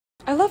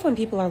I love when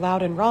people are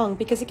loud and wrong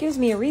because it gives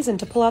me a reason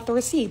to pull out the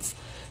receipts.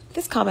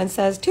 This comment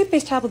says,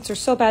 toothpaste tablets are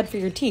so bad for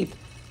your teeth.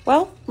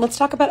 Well, let's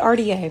talk about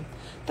RDA.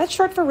 That's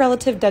short for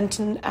relative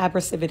dentin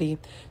abrasivity.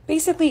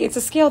 Basically, it's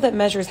a scale that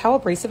measures how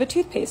abrasive a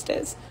toothpaste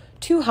is.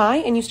 Too high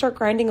and you start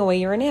grinding away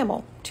your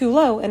enamel. Too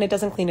low and it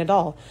doesn't clean at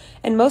all.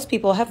 And most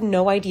people have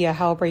no idea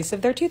how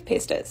abrasive their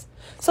toothpaste is.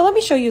 So let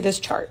me show you this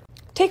chart.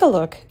 Take a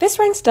look. This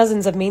ranks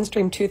dozens of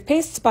mainstream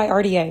toothpastes by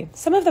RDA.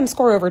 Some of them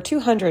score over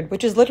 200,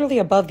 which is literally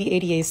above the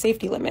ADA's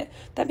safety limit.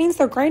 That means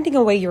they're grinding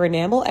away your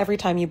enamel every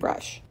time you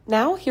brush.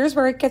 Now, here's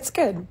where it gets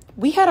good.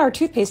 We had our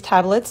toothpaste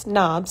tablets,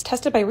 NOBS,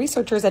 tested by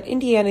researchers at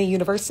Indiana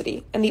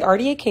University, and the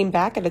RDA came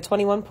back at a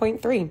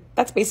 21.3.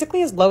 That's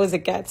basically as low as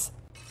it gets.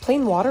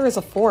 Plain water is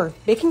a 4,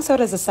 baking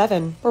soda is a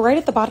 7. We're right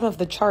at the bottom of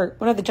the chart,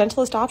 one of the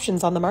gentlest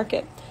options on the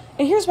market.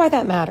 And here's why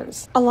that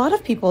matters. A lot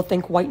of people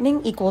think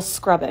whitening equals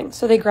scrubbing,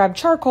 so they grab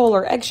charcoal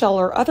or eggshell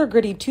or other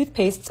gritty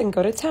toothpastes and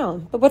go to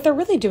town. But what they're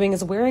really doing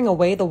is wearing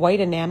away the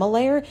white enamel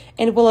layer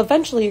and will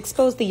eventually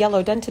expose the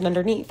yellow dentin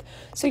underneath.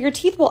 So your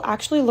teeth will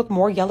actually look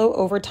more yellow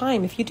over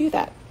time if you do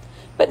that.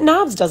 But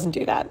NOBS doesn't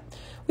do that.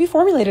 We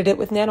formulated it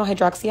with nano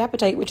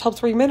hydroxyapatite, which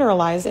helps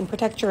remineralize and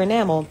protect your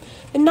enamel.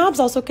 The NOBS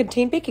also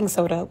contain baking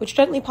soda, which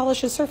gently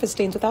polishes surface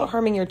stains without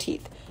harming your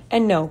teeth.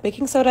 And no,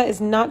 baking soda is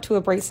not too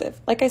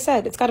abrasive. Like I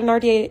said, it's got an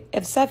RDA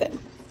of 7.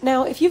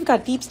 Now, if you've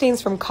got deep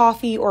stains from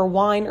coffee or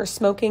wine or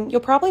smoking, you'll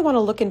probably want to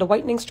look into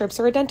whitening strips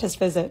or a dentist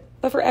visit.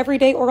 But for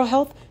everyday oral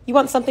health, you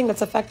want something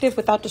that's effective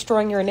without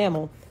destroying your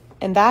enamel.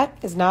 And that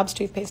is NOBS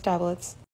toothpaste tablets.